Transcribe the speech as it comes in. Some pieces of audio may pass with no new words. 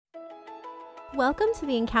Welcome to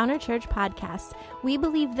the Encounter Church podcast. We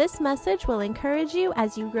believe this message will encourage you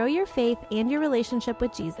as you grow your faith and your relationship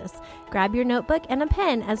with Jesus. Grab your notebook and a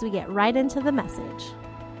pen as we get right into the message.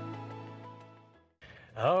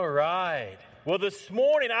 All right. Well, this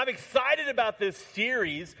morning, I'm excited about this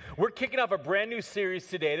series. We're kicking off a brand new series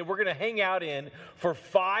today that we're going to hang out in for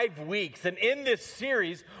 5 weeks. And in this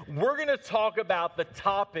series, we're going to talk about the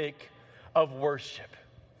topic of worship.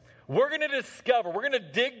 We're going to discover, we're going to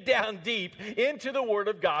dig down deep into the Word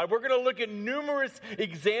of God. We're going to look at numerous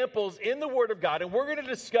examples in the Word of God, and we're going to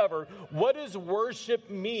discover what does worship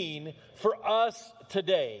mean for us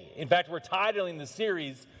today. In fact, we're titling the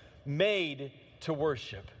series, Made to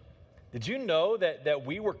Worship. Did you know that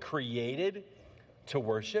we were created to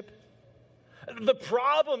worship? The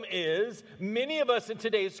problem is, many of us in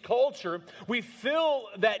today's culture, we feel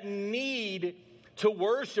that need to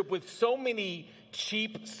worship with so many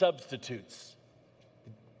cheap substitutes,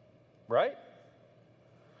 right?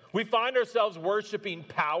 We find ourselves worshiping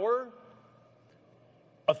power,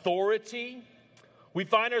 authority. We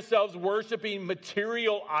find ourselves worshiping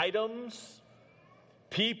material items,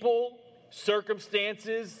 people,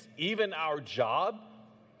 circumstances, even our job.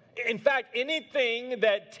 In fact, anything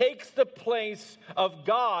that takes the place of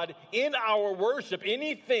God in our worship,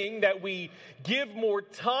 anything that we give more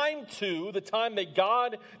time to, the time that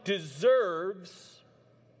God deserves,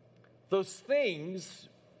 those things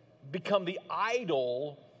become the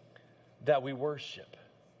idol that we worship.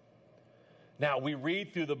 Now, we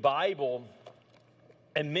read through the Bible,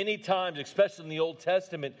 and many times, especially in the Old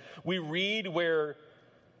Testament, we read where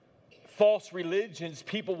false religions,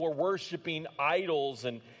 people were worshiping idols,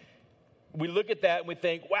 and we look at that and we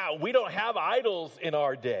think, wow, we don't have idols in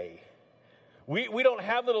our day. We don't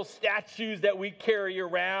have little statues that we carry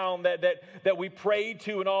around that we pray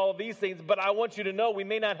to and all of these things. But I want you to know we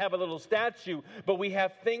may not have a little statue, but we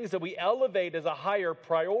have things that we elevate as a higher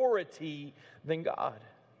priority than God.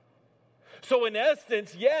 So in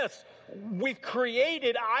essence, yes, we've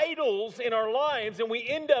created idols in our lives, and we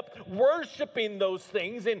end up worshiping those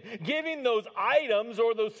things and giving those items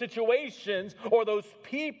or those situations or those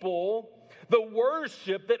people the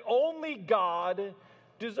worship that only God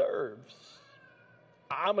deserves.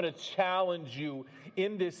 I'm going to challenge you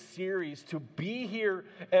in this series to be here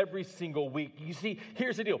every single week. You see,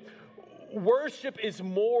 here's the deal. Worship is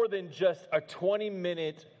more than just a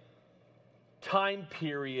 20-minute time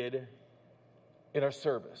period in our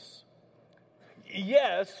service.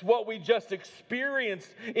 Yes, what we just experienced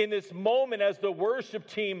in this moment as the worship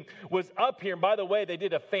team was up here. And by the way, they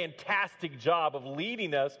did a fantastic job of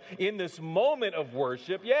leading us in this moment of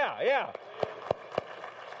worship. Yeah.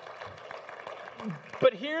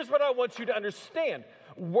 But here's what I want you to understand.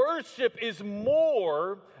 Worship is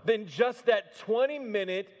more than just that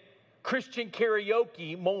 20-minute Christian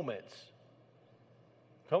karaoke moment.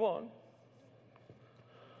 Come on.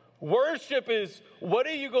 Worship is, what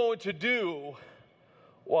are you going to do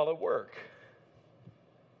while at work?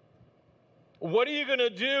 What are you going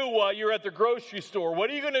to do while you're at the grocery store?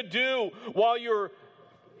 What are you going to do while you're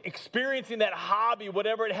experiencing that hobby,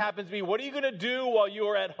 whatever it happens to be? What are you going to do while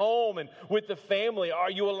you're at home and with the family?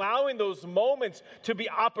 Are you allowing those moments to be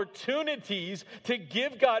opportunities to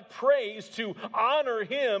give God praise, to honor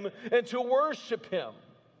Him, and to worship Him?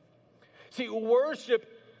 See, worship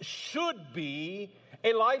should be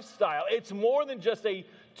a lifestyle. It's more than just a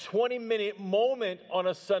 20-minute moment on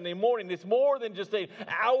a Sunday morning. It's more than just an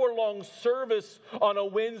hour-long service on a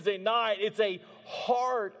Wednesday night. It's a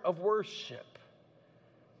heart of worship.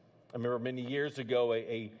 I remember many years ago,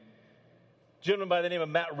 a gentleman by the name of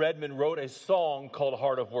Matt Redman wrote a song called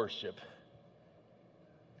Heart of Worship.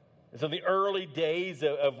 And so in the early days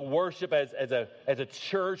of worship as a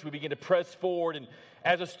church, we began to press forward, and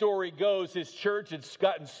as the story goes, his church had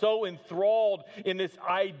gotten so enthralled in this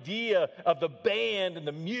idea of the band and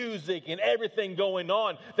the music and everything going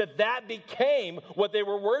on that became what they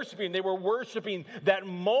were worshiping. They were worshiping that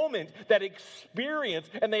moment, that experience,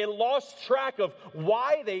 and they lost track of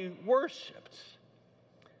why they worshiped.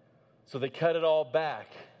 So they cut it all back,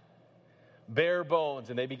 bare bones,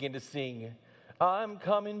 and they began to sing, I'm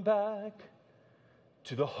coming back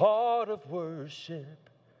to the heart of worship.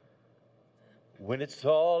 When it's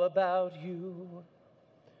all about you,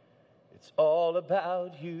 it's all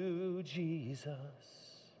about you, Jesus.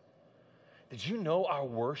 Did you know our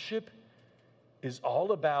worship is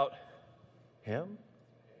all about Him?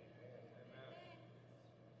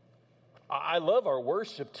 I love our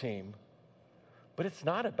worship team, but it's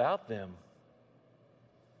not about them.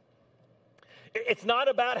 It's not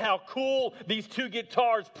about how cool these two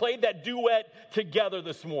guitars played that duet together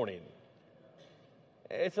this morning.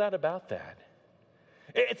 It's not about that.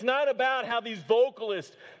 It's not about how these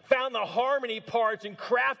vocalists found the harmony parts and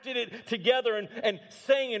crafted it together and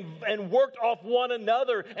sang and worked off one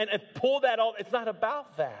another and pulled that all. It's not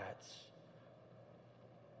about that.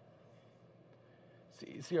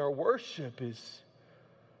 See, our worship is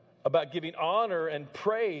about giving honor and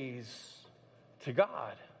praise to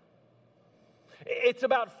God. It's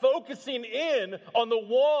about focusing in on the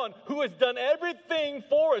one who has done everything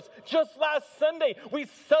for us. Just last Sunday, we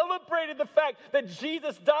celebrated the fact that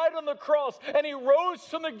Jesus died on the cross and he rose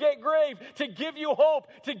from the grave to give you hope,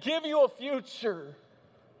 to give you a future.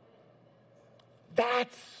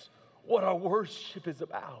 That's what our worship is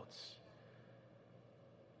about.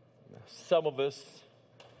 Some of us,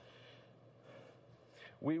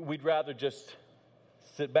 we'd rather just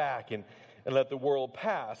sit back and let the world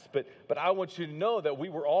pass. But I want you to know that we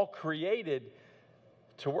were all created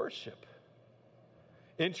to worship.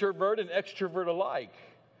 Introvert and extrovert alike.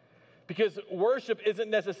 Because worship isn't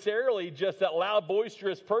necessarily just that loud,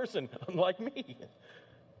 boisterous person, unlike me.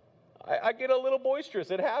 I get a little boisterous.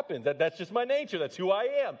 It happens. That's just my nature. That's who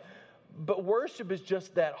I am. But worship is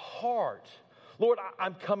just that heart. Lord,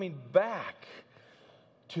 I'm coming back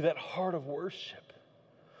to that heart of worship.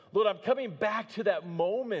 Lord, I'm coming back to that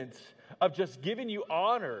moment of just giving you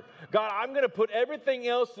honor. God, I'm going to put everything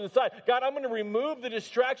else to the side. God, I'm going to remove the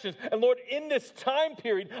distractions. And Lord, in this time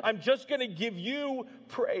period, I'm just going to give you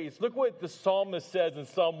praise. Look what the psalmist says in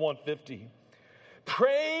Psalm 150.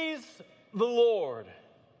 Praise the Lord.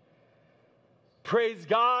 Praise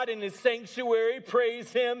God in his sanctuary.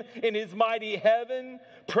 Praise him in his mighty heaven.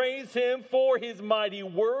 Praise him for his mighty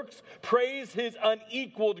works. Praise his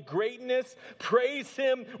unequaled greatness. Praise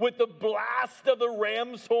him with the blast of the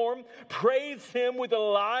ram's horn. Praise him with the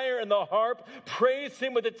lyre and the harp. Praise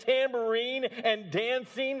him with the tambourine and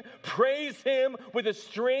dancing. Praise him with the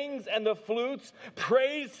strings and the flutes.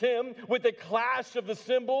 Praise him with the clash of the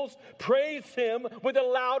cymbals. Praise him with the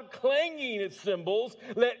loud clanging of cymbals.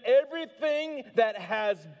 Let everything that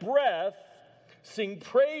has breath sing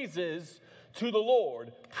praises to the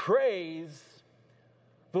Lord. Praise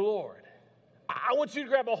the Lord. I want you to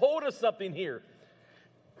grab a hold of something here.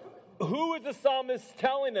 Who is the psalmist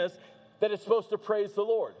telling us that is supposed to praise the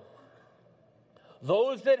Lord?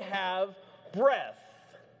 Those that have breath.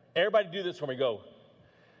 Everybody do this for me. Go.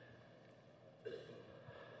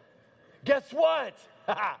 Guess what?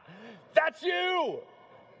 That's you.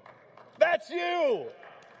 That's you.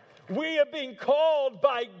 We have been called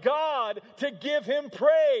by God to give him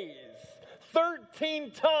praise.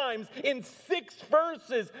 13 times in 6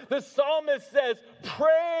 verses, the psalmist says,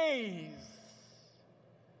 praise.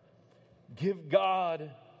 Give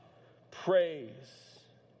God praise.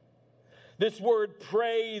 This word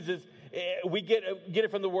praise is, we get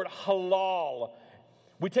it from the word halal.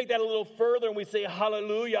 We take that a little further and we say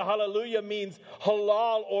hallelujah. Hallelujah means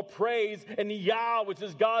halal or praise, and Yah, which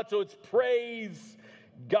is God, so it's praise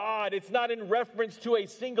God. It's not in reference to a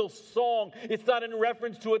single song. It's not in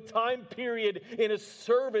reference to a time period in a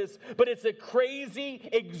service, but it's a crazy,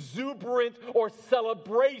 exuberant, or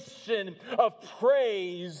celebration of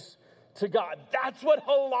praise to God. That's what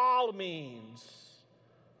halal means.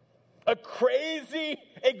 A crazy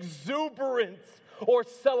exuberance or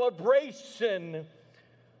celebration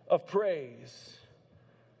of praise.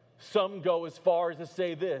 Some go as far as to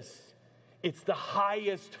say this: it's the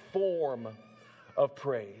highest form of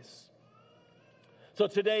praise. So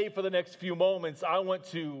today, for the next few moments, I want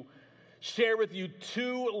to share with you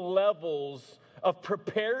 2 levels of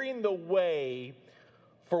preparing the way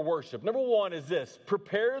for worship. Number 1 is this: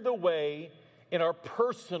 prepare the way in our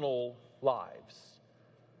personal lives.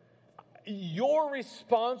 You're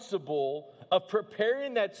responsible of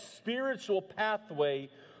preparing that spiritual pathway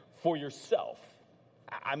for yourself.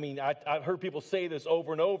 I mean, I've heard people say this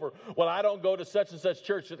over and over. Well, I don't go to such and such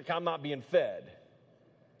church because I'm not being fed.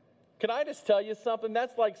 Can I just tell you something?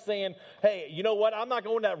 That's like saying, hey, you know what? I'm not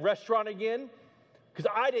going to that restaurant again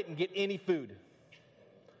because I didn't get any food.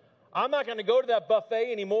 I'm not going to go to that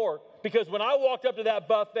buffet anymore because when I walked up to that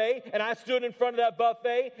buffet and I stood in front of that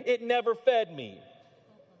buffet, it never fed me.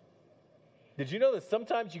 Did you know that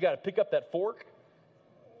sometimes you got to pick up that fork?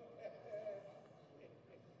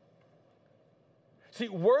 See,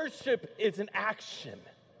 worship is an action.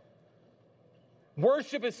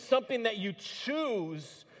 Worship is something that you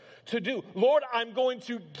choose to do. Lord, I'm going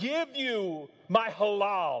to give you my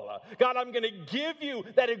halal. God, I'm going to give you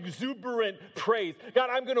that exuberant praise.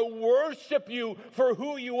 God, I'm going to worship you for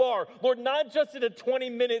who you are. Lord, not just in a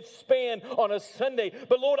 20-minute span on a Sunday,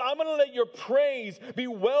 but Lord, I'm going to let your praise be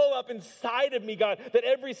well up inside of me, God, that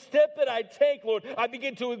every step that I take, Lord, I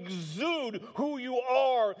begin to exude who you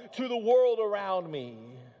are to the world around me.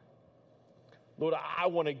 Lord, I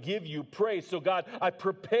want to give you praise. So God, I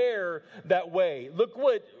prepare that way. Look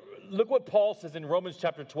what Paul says in Romans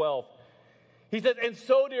chapter 12. He says, and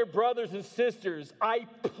so, dear brothers and sisters, I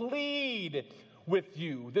plead with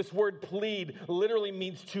you. This word plead literally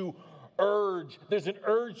means to urge. There's an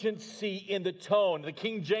urgency in the tone. The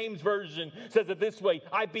King James Version says it this way,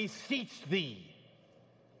 I beseech thee.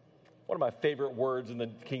 One of my favorite words in the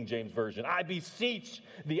King James Version. I beseech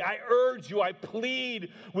thee, I urge you, I plead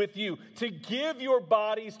with you to give your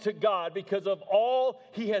bodies to God because of all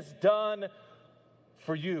he has done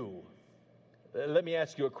for you. Let me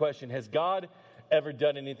ask you a question. Has God ever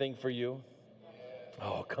done anything for you?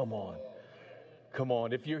 Oh, come on. Come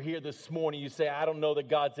on. If you're here this morning, you say, I don't know that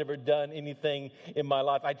God's ever done anything in my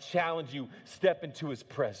life. I challenge you, step into his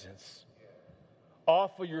presence.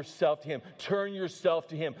 Offer yourself to him. Turn yourself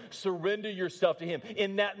to him. Surrender yourself to him.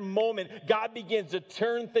 In that moment, God begins to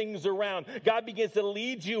turn things around. God begins to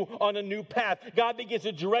lead you on a new path. God begins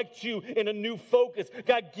to direct you in a new focus.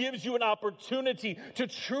 God gives you an opportunity to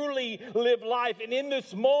truly live life. And in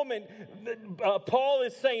this moment, Paul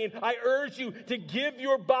is saying, I urge you to give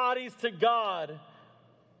your bodies to God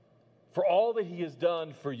for all that he has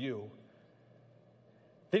done for you.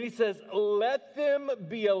 Then he says, let them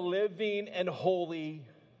be a living and holy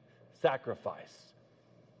sacrifice.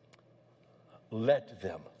 Let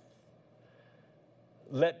them.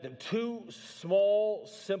 Let them. Two small,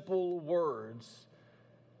 simple words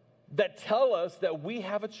that tell us that we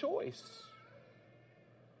have a choice.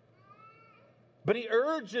 But he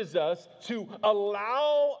urges us to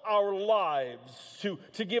allow our lives,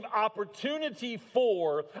 to give opportunity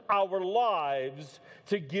for our lives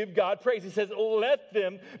to give God praise. He says, let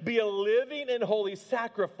them be a living and holy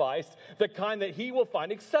sacrifice, the kind that he will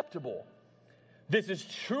find acceptable. This is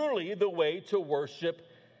truly the way to worship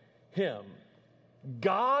him.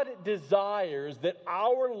 God desires that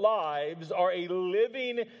our lives are a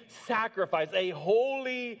living sacrifice, a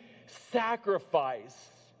holy sacrifice.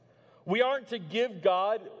 We aren't to give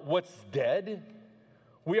God what's dead.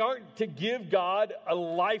 We aren't to give God a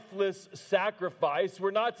lifeless sacrifice.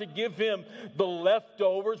 We're not to give him the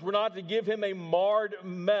leftovers. We're not to give him a marred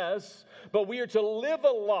mess. But we are to live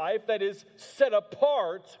a life that is set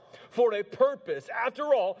apart for a purpose.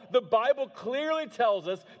 After all, the Bible clearly tells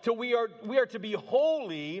us we are to be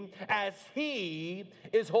holy as he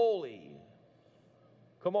is holy.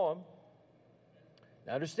 Come on.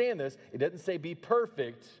 Now understand this. It doesn't say be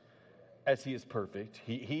perfect as he is perfect.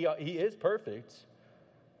 He is perfect.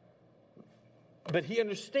 But he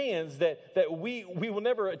understands that we will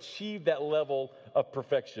never achieve that level of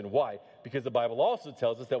perfection. Why? Because the Bible also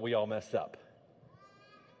tells us that we all mess up.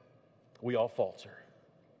 We all falter.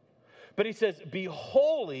 But he says, be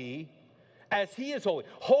holy as he is holy.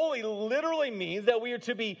 Holy literally means that we are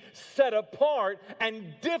to be set apart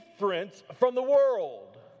and different from the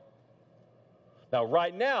world. Now,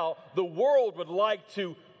 right now, the world would like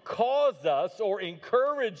to cause us or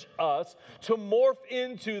encourage us to morph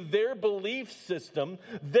into their belief system,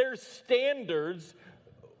 their standards,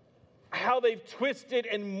 how they've twisted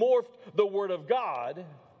and morphed the Word of God.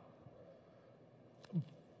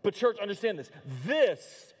 But church, understand this.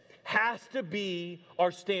 This has to be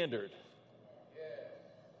our standard.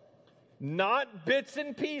 Not bits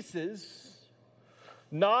and pieces.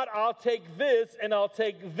 Not I'll take this and I'll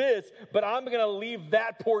take this, but I'm going to leave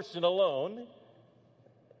that portion alone.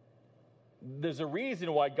 There's a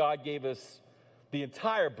reason why God gave us the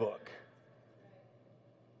entire book.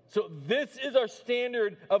 So this is our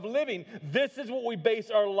standard of living. This is what we base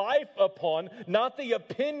our life upon, not the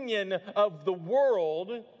opinion of the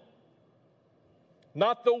world,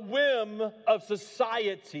 not the whim of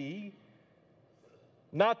society,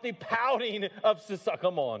 not the pouting of society.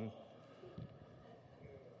 Come on.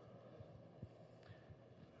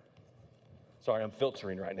 Sorry, I'm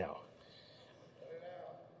filtering right now.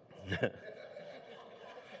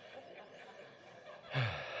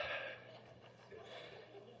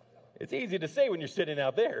 It's easy to say when you're sitting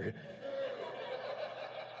out there.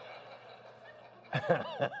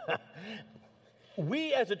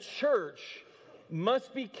 We as a church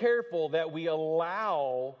must be careful that we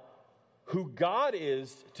allow who God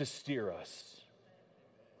is to steer us.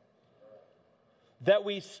 That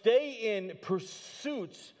we stay in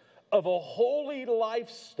pursuit of a holy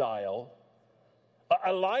lifestyle,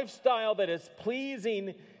 a lifestyle that is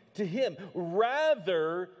pleasing to him,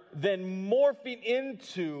 rather than morphing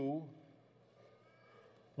into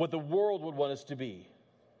what the world would want us to be.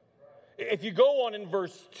 If you go on in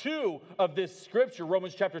verse 2 of this scripture,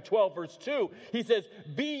 Romans chapter 12, verse 2, he says,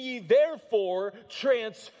 be ye therefore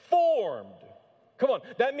transformed. Come on,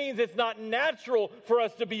 that means it's not natural for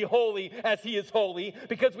us to be holy as he is holy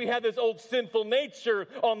because we have this old sinful nature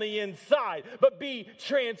on the inside. But be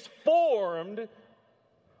transformed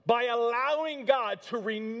by allowing God to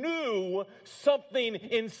renew something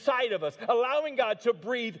inside of us, allowing God to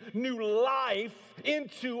breathe new life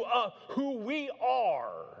into who we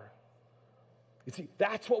are. You see,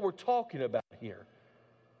 that's what we're talking about here.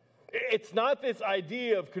 It's not this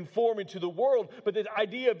idea of conforming to the world, but this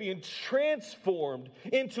idea of being transformed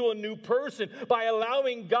into a new person by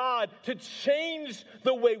allowing God to change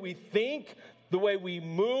the way we think, the way we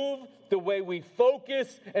move, the way we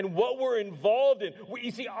focus, and what we're involved in.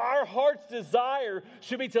 You see, our heart's desire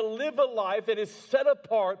should be to live a life that is set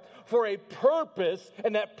apart for a purpose,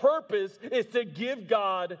 and that purpose is to give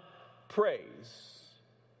God praise.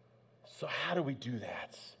 So how do we do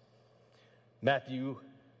that? Matthew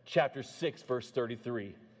chapter 6, verse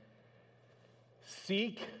 33.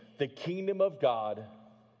 Seek the kingdom of God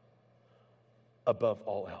above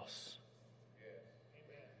all else.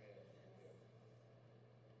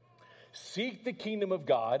 Seek the kingdom of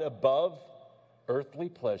God above earthly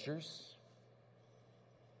pleasures.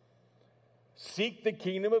 Seek the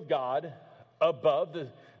kingdom of God above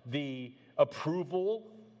the approval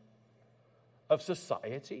of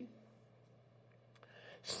society.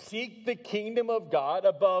 Seek the kingdom of God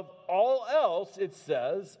above all else, it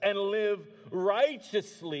says, and live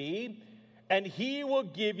righteously, and he will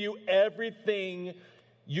give you everything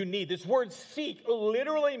you need. This word seek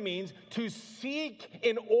literally means to seek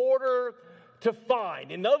in order to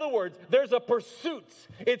find. In other words, there's a pursuit.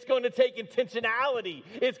 It's going to take intentionality.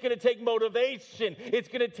 It's going to take motivation. It's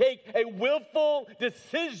going to take a willful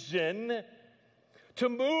decision to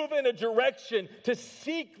move in a direction, to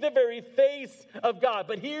seek the very face of God.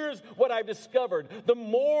 But here's what I've discovered. The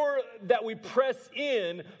more that we press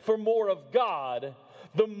in for more of God,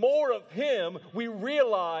 the more of him we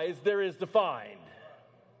realize there is to find.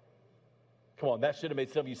 Come on, that should have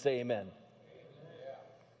made some of you say amen.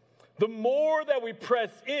 The more that we press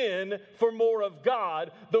in for more of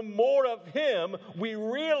God, the more of him we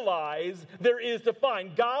realize there is to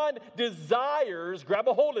find. God desires, grab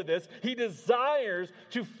a hold of this, he desires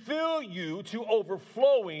to fill you to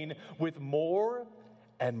overflowing with more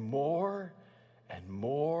and more and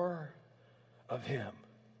more of him.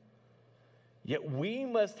 Yet we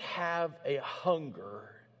must have a hunger,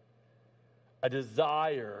 a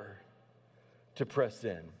desire to press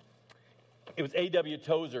in. It was A.W.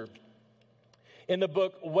 Tozer in the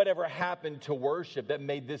book Whatever Happened to Worship that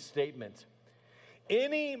made this statement.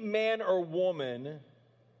 Any man or woman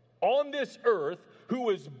on this earth who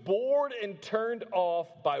is bored and turned off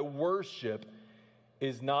by worship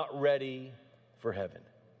is not ready for heaven.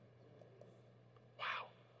 Wow.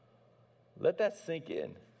 Let that sink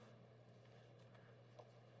in.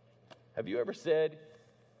 Have you ever said,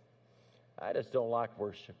 I just don't like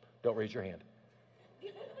worship? Don't raise your hand.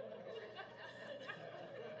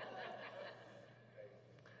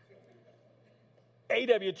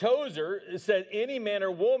 A.W. Tozer said, any man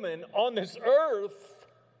or woman on this earth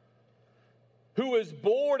who is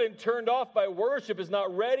bored and turned off by worship is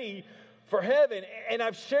not ready for heaven. And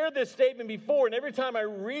I've shared this statement before, and every time I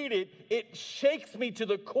read it, it shakes me to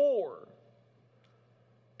the core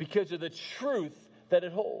because of the truth that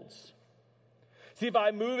it holds. See, if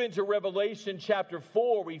I move into Revelation chapter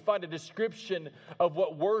 4, we find a description of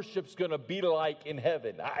what worship's going to be like in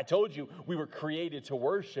heaven. I told you we were created to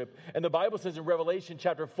worship. And the Bible says in Revelation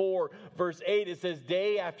chapter 4, verse 8, it says,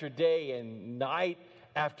 day after day and night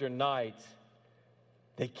after night,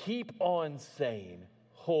 they keep on saying,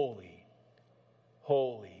 holy,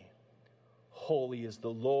 holy, holy is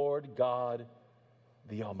the Lord God,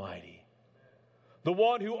 the Almighty. The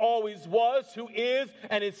one who always was, who is,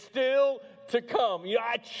 and is still to come. You know,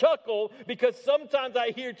 I chuckle because sometimes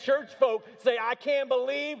I hear church folk say, I can't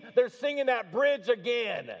believe they're singing that bridge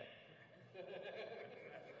again.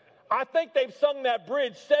 I think they've sung that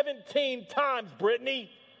bridge 17 times,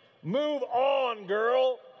 Brittany. Move on,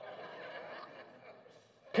 girl.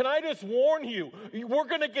 Can I just warn you, we're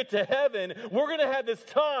going to get to heaven. We're going to have this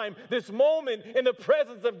time, this moment in the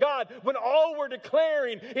presence of God when all we're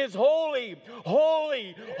declaring is holy,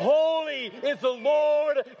 holy, holy is the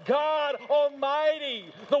Lord God Almighty,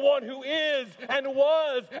 the one who is and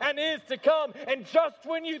was and is to come. And just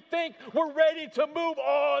when you think we're ready to move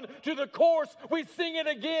on to the course, we sing it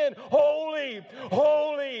again. Holy,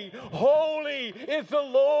 holy, holy is the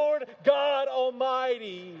Lord God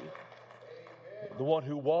Almighty. The one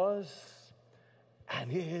who was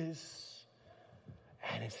and is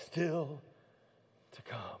still to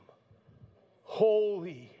come.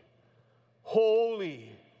 Holy,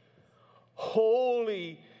 holy,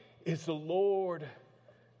 holy is the Lord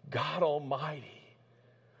God Almighty.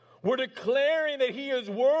 We're declaring that He is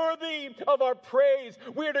worthy of our praise.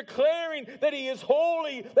 We're declaring that He is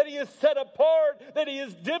holy, that He is set apart, that He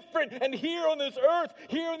is different. And here on this earth,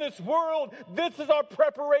 here in this world, this is our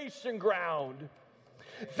preparation ground.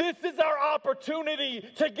 This is our opportunity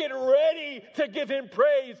to get ready to give Him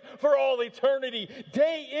praise for all eternity.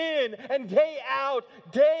 Day in and day out,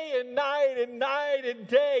 day and night and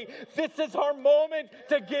day. This is our moment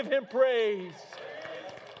to give Him praise.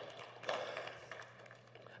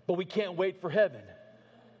 But we can't wait for heaven.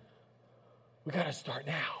 We got to start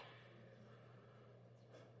now.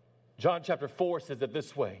 John chapter 4 says it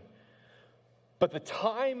this way. But the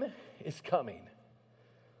time is coming.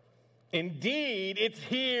 Indeed, it's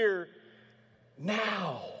here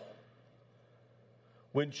now.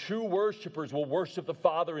 When true worshipers will worship the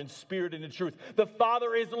Father in spirit and in truth. The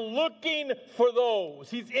Father is looking for those.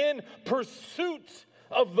 He's in pursuit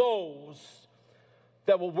of those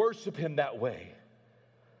that will worship Him that way.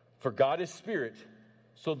 For God is spirit,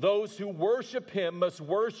 so those who worship Him must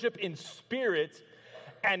worship in spirit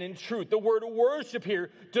and in truth. The word worship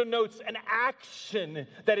here denotes an action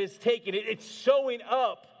that is taken. It's showing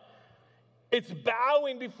up. It's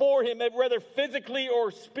bowing before Him, whether physically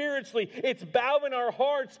or spiritually. It's bowing our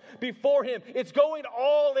hearts before Him. It's going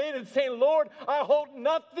all in and saying, Lord, I hold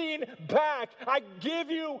nothing back. I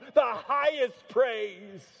give You the highest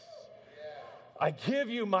praise. I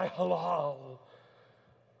give You my halal.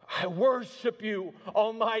 I worship You,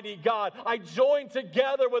 Almighty God. I join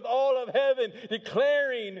together with all of heaven,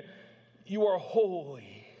 declaring You are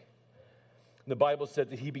holy. The Bible says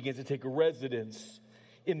that He begins to take residence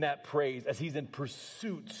in that praise as He's in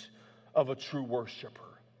pursuit of a true worshiper.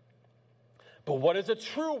 But what is a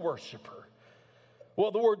true worshiper?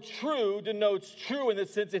 Well, the word true denotes true in the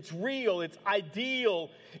sense it's real, it's ideal,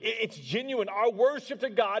 it's genuine. Our worship to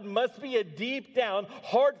God must be a deep down,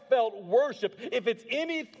 heartfelt worship. If it's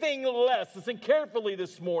anything less, listen carefully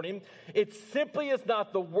this morning, it simply is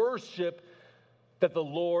not the worship that the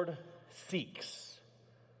Lord seeks.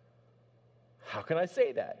 How can I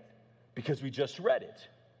say that? Because we just read it.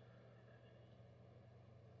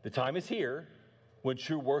 The time is here when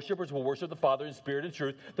true worshipers will worship the Father in spirit and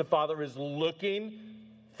truth. The Father is looking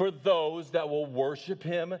for those that will worship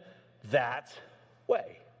Him that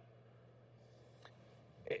way.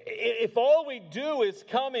 If all we do is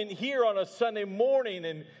come in here on a Sunday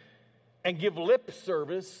morning and give lip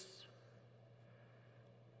service,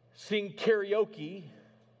 sing karaoke,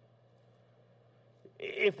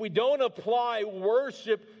 if we don't apply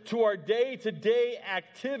worship to our day-to-day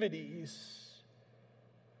activities,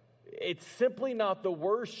 it's simply not the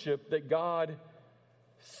worship that God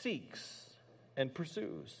seeks and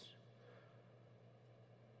pursues.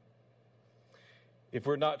 If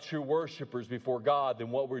we're not true worshipers before God, then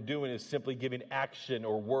what we're doing is simply giving action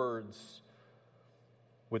or words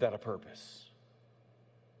without a purpose.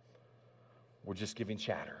 We're just giving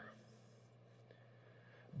chatter.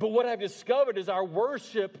 But what I've discovered is our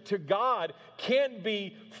worship to God can't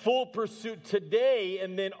be full pursuit today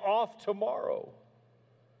and then off tomorrow.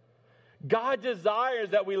 God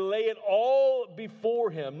desires that we lay it all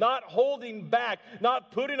before Him, not holding back,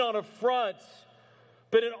 not putting on a front,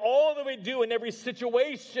 but in all that we do, in every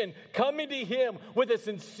situation, coming to Him with a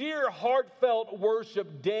sincere, heartfelt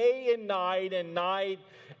worship day and night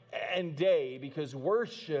and day, because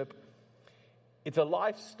worship, it's a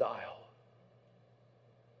lifestyle.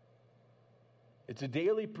 It's a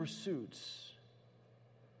daily pursuit.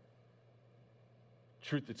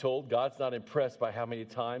 Truth be told, God's not impressed by how many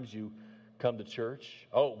times you come to church.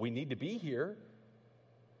 Oh, we need to be here.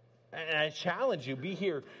 And I challenge you, be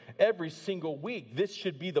here every single week. This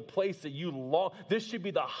should be the place that you long. This should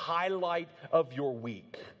be the highlight of your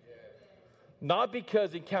week. Not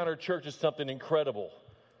because Encounter Church is something incredible,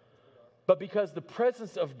 but because the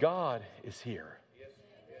presence of God is here.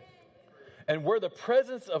 And where the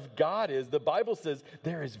presence of God is, the Bible says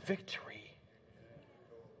there is victory.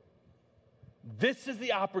 This is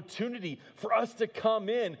the opportunity for us to come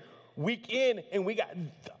in week in and week out.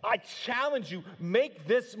 I challenge you, make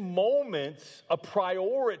this moment a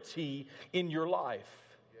priority in your life.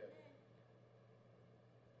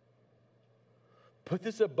 Put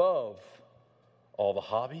this above all the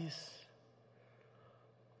hobbies,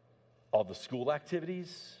 all the school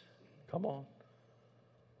activities. Come on.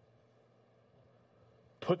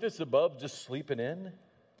 Put this above just sleeping in.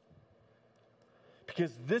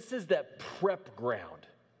 Because this is that prep ground.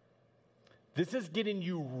 This is getting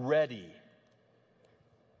you ready.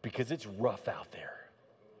 Because it's rough out there.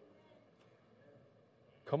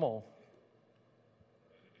 Come on.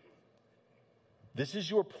 This is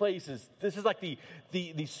your place. This is like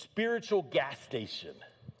the spiritual gas station.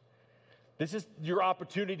 This is your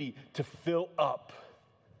opportunity to fill up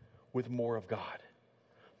with more of God.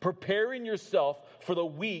 Preparing yourself for the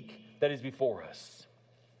week that is before us.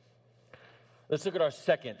 Let's look at our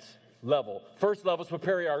second level. First level is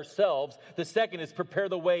prepare ourselves. The second is prepare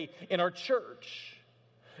the way in our church.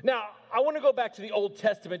 Now, I want to go back to the Old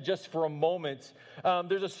Testament just for a moment.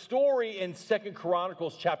 There's a story in 2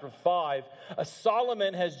 Chronicles chapter 5.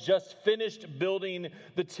 Solomon has just finished building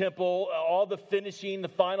the temple. All the finishing, the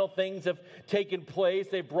final things have taken place.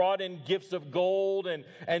 They brought in gifts of gold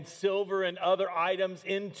and silver and other items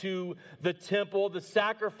into the temple. The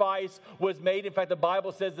sacrifice was made. In fact, the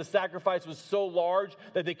Bible says the sacrifice was so large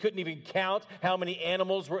that they couldn't even count how many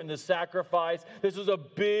animals were in the sacrifice. This was a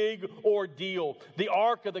big ordeal. The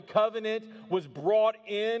Ark of the Covenant was brought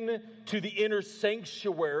in to the inner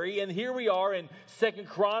sanctuary. And here we are in 2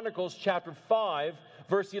 Chronicles chapter 5,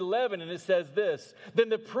 verse 11. And it says this: Then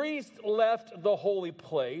the priest left the holy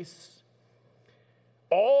place.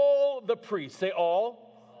 All the priests, say all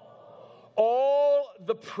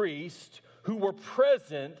the priests who were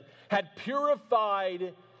present had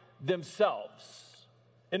purified themselves.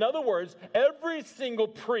 In other words, every single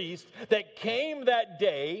priest that came that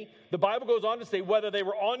day, the Bible goes on to say whether they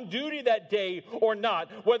were on duty that day or not,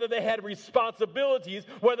 whether they had responsibilities,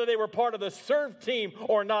 whether they were part of the serve team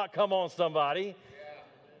or not. Come on, somebody.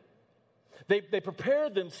 Yeah. They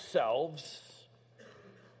prepared themselves.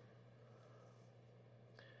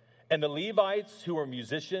 And the Levites, who were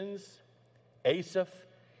musicians, Asaph,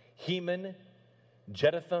 Heman,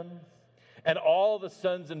 Jeduthun, and all the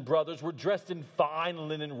sons and brothers were dressed in fine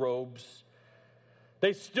linen robes.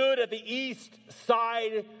 They stood at the east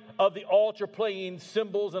side of the altar playing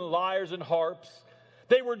cymbals and lyres and harps.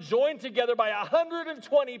 They were joined together by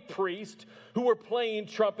 120 priests who were playing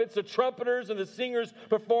trumpets. The trumpeters and the singers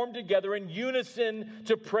performed together in unison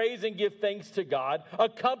to praise and give thanks to God,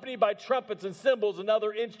 accompanied by trumpets and cymbals and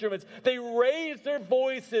other instruments. They raised their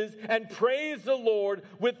voices and praised the Lord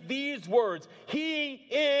with these words: He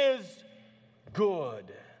is good.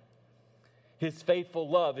 His faithful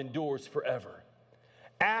love endures forever.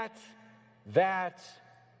 At that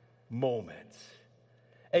moment,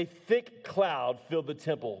 a thick cloud filled the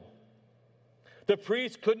temple. The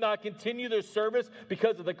priests could not continue their service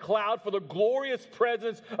because of the cloud, for the glorious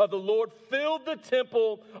presence of the Lord filled the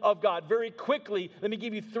temple of God. Very quickly, let me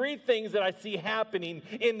give you three things that I see happening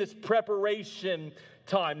in this preparation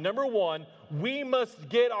time. Number one, we must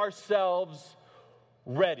get ourselves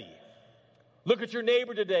ready. Look at your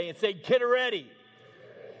neighbor today and say, get ready.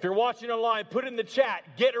 If you're watching online, put it in the chat,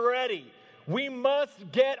 get ready. We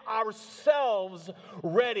must get ourselves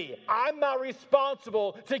ready. I'm not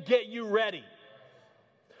responsible to get you ready.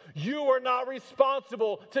 You are not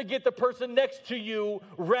responsible to get the person next to you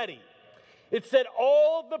ready. It said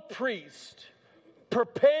all the priests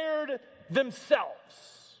prepared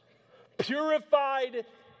themselves, purified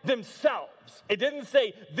themselves. It didn't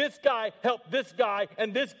say this guy helped this guy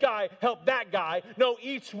and this guy helped that guy. No,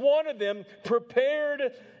 each one of them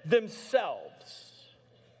prepared themselves.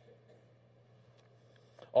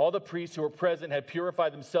 All the priests who were present had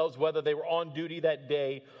purified themselves, whether they were on duty that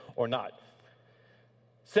day or not.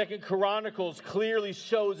 2 Chronicles clearly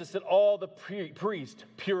shows us that all the priests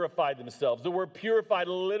purified themselves. The word purified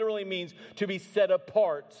literally means to be set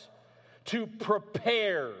apart, to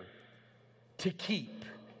prepare, to keep.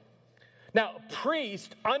 Now,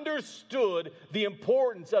 priests understood the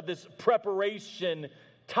importance of this preparation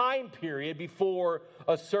time period before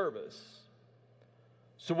a service.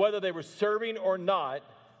 So whether they were serving or not,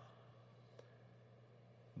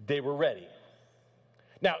 they were ready.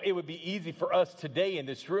 Now, it would be easy for us today in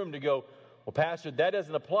this room to go, well, Pastor, that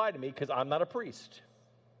doesn't apply to me because I'm not a priest.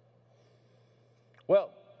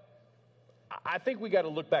 Well, I think we got to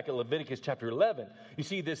look back at Leviticus chapter 11. You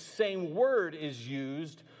see, this same word is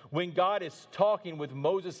used when God is talking with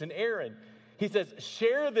Moses and Aaron. He says,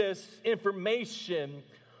 share this information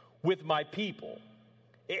with my people.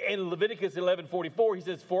 In Leviticus 11:44, he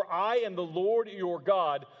says, for I am the Lord your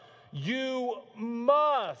God. You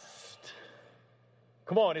must.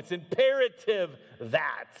 Come on, it's imperative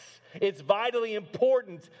that. It's vitally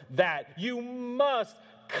important that you must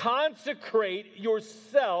consecrate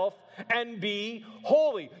yourself and be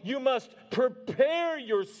holy. You must prepare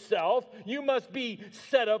yourself. You must be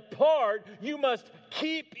set apart. You must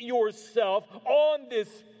keep yourself on this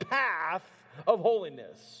path of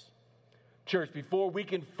holiness. Church, before we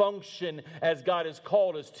can function as God has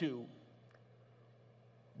called us to,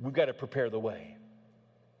 we've got to prepare the way.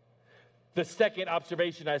 The second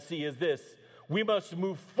observation I see is this: we must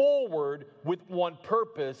move forward with one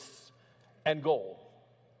purpose and goal.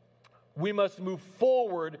 We must move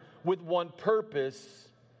forward with one purpose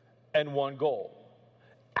and one goal.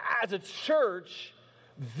 As a church,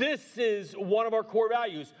 this is one of our core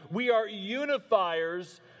values. We are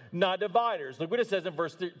unifiers, not dividers. Look what it says in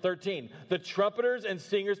verse 13. The trumpeters and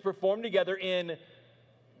singers perform together in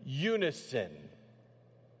unison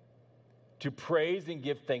to praise and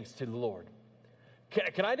give thanks to the Lord.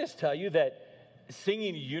 Can I just tell you that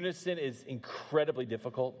singing unison is incredibly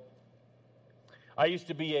difficult? I used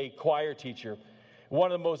to be a choir teacher.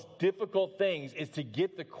 One of the most difficult things is to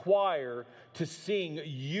get the choir to sing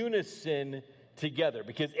unison together,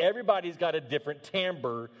 because everybody's got a different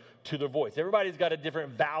timbre to their voice. Everybody's got a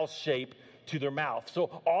different vowel shape to their mouth. So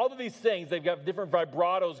all of these things, they've got different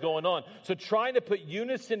vibratos going on. So trying to put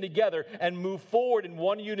unison together and move forward in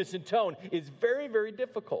one unison tone is very, very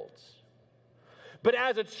difficult. But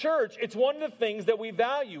as a church, it's one of the things that we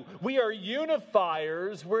value. We are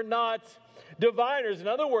unifiers. We're not dividers. In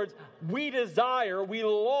other words, we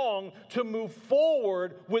long to move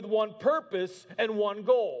forward with one purpose and one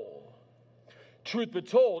goal. Truth be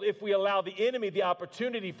told, if we allow the enemy the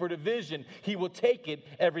opportunity for division, he will take it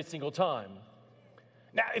every single time.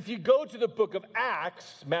 Now, if you go to the book of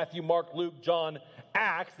Acts, Matthew, Mark, Luke, John,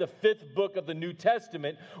 Acts, the 5th book of the New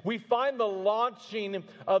Testament, we find the launching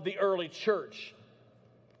of the early church.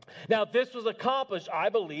 Now, this was accomplished, I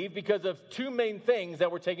believe, because of two main things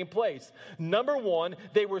that were taking place. Number one,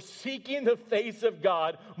 they were seeking the face of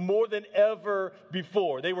God more than ever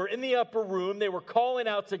before. They were in the upper room. They were calling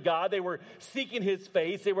out to God. They were seeking His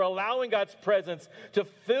face. They were allowing God's presence to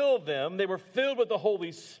fill them. They were filled with the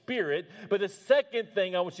Holy Spirit. But the second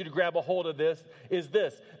thing I want you to grab a hold of this is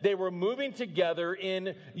this. They were moving together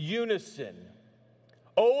in unison.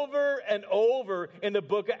 Over and over in the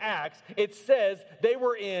book of Acts, it says they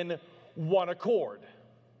were in one accord.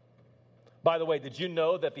 By the way, did you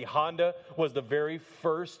know that the Honda was the very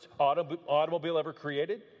first automobile ever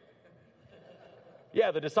created?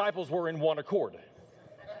 Yeah, the disciples were in one accord.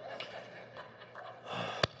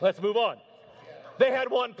 Let's move on. They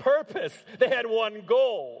had one purpose. They had one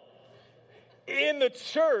goal. In the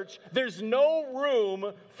church, there's no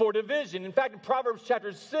room for division. In fact, in Proverbs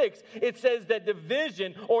chapter 6, it says that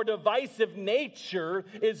division or divisive nature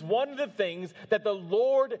is one of the things that the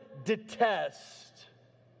Lord detests.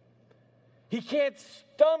 He can't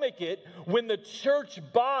stomach it when the church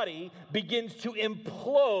body begins to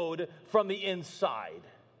implode from the inside.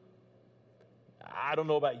 I don't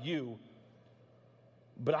know about you,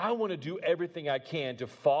 but I want to do everything I can to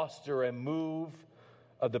foster a move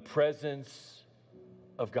of the presence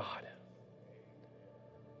of God.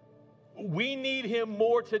 We need Him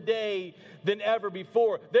more today than ever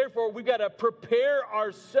before. Therefore, we've got to prepare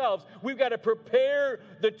ourselves. We've got to prepare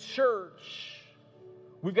the church.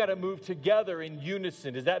 We've got to move together in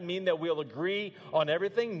unison. Does that mean that we'll agree on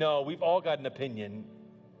everything? No, we've all got an opinion.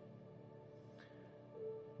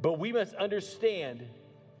 But we must understand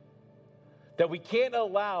that we can't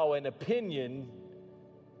allow an opinion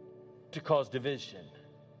to cause division.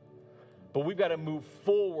 But we've got to move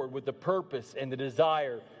forward with the purpose and the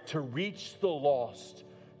desire to reach the lost,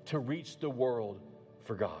 to reach the world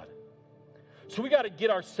for God. So we got to get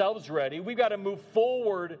ourselves ready. We've got to move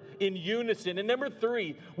forward in unison. And number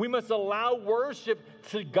 3, we must allow worship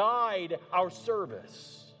to guide our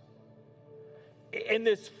service. In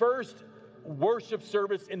this first worship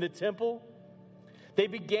service in the temple, they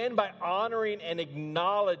began by honoring and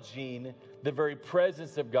acknowledging the very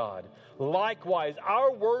presence of God. Likewise,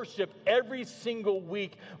 our worship every single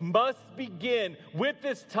week must begin with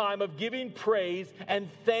this time of giving praise and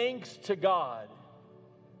thanks to God.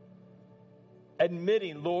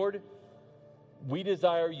 Admitting, Lord, we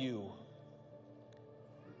desire you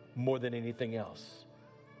more than anything else.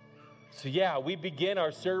 So yeah, we begin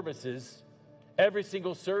our services, every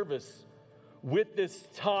single service, with this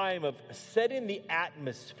time of setting the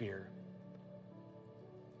atmosphere.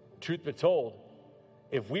 Truth be told,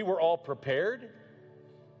 if we were all prepared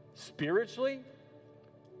spiritually,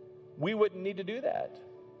 we wouldn't need to do that.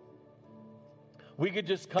 We could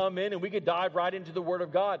just come in and we could dive right into the Word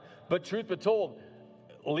of God. But truth be told,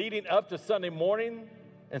 leading up to Sunday morning,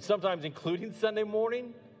 and sometimes including Sunday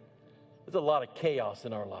morning, there's a lot of chaos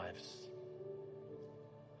in our lives.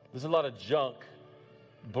 There's a lot of junk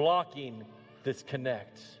blocking this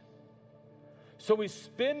connect. So we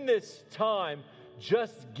spend this time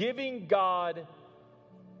just giving God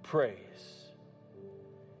praise.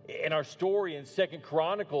 In our story in 2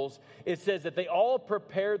 Chronicles, it says that they all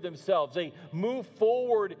prepared themselves. They moved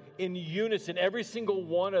forward in unison, every single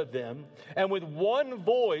one of them. And with one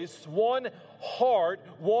voice, one heart,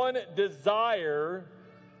 one desire,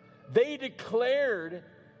 they declared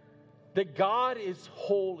that God is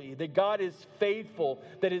holy, that God is faithful,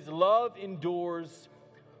 that His love endures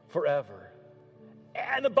forever.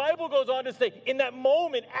 And the Bible goes on to say, in that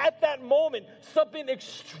moment, at that moment, something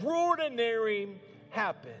extraordinary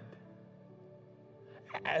happened.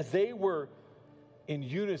 As they were in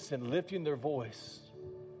unison, lifting their voice,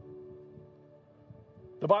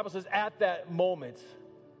 the Bible says, at that moment,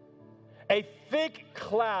 a thick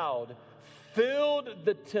cloud filled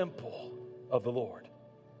the temple of the Lord.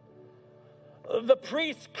 The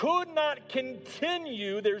priests could not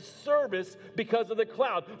continue their service because of the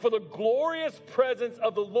cloud, for the glorious presence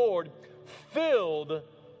of the Lord filled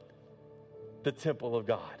the temple of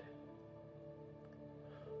God.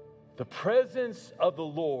 The presence of the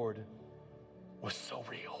Lord was so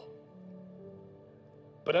real.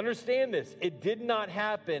 But understand this, it did not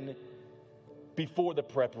happen before the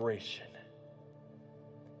preparation.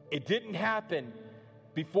 It didn't happen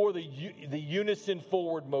before the unison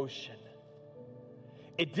forward motion.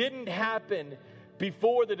 It didn't happen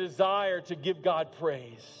before the desire to give God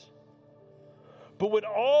praise. But when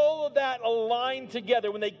all of that aligned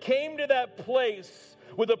together, when they came to that place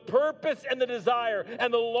with the purpose and the desire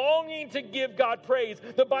and the longing to give God praise,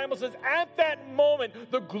 the Bible says at that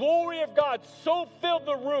moment, the glory of God so filled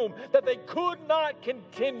the room that they could not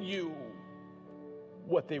continue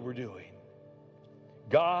what they were doing.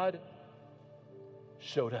 God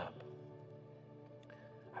showed up.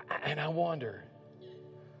 And I wonder,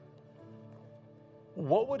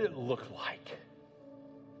 what would it look like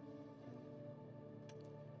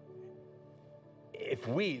if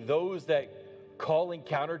we, those that call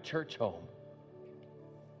Encounter Church home,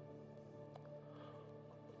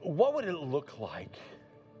 what would it look like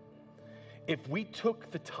if we took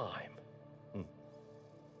the time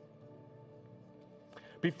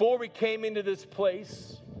before we came into this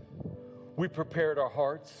place, we prepared our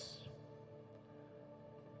hearts,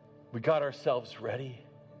 we got ourselves ready,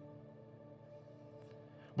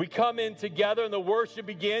 we come in together and the worship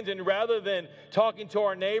begins, and rather than talking to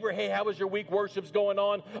our neighbor, hey, how was your week? Worship's going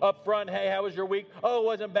on up front. Hey, how was your week? Oh, it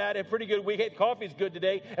wasn't bad. A pretty good week. Hey, coffee's good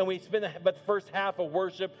today. And we spend the first half of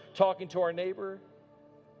worship talking to our neighbor.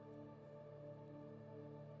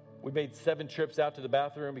 We made 7 trips out to the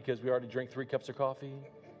bathroom because we already drank 3 cups of coffee.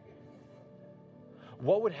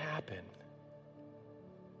 What would happen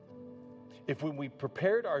if when we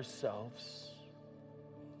prepared ourselves,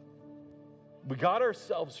 we got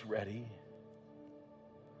ourselves ready,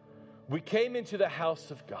 we came into the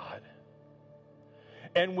house of God,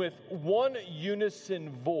 and with one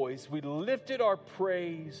unison voice, we lifted our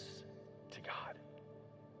praise to God?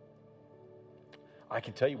 I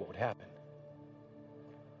can tell you what would happen.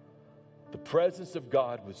 The presence of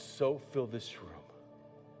God would so fill this room.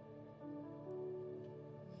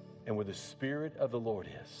 And where the Spirit of the Lord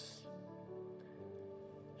is,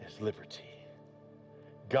 there's liberty.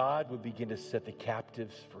 God would begin to set the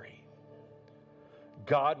captives free.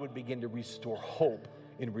 God would begin to restore hope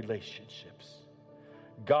in relationships.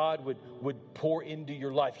 God would pour into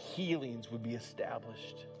your life. Healings would be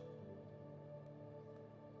established.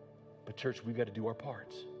 But church, we've got to do our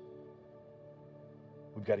part.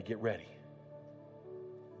 We've got to get ready.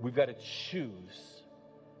 We've got to choose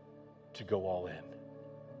to go all in.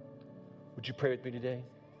 Would you pray with me today?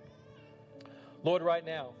 Lord, right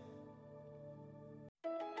now,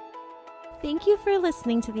 thank you for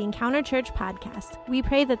listening to the Encounter Church podcast. We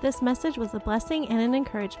pray that this message was a blessing and an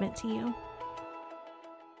encouragement to you.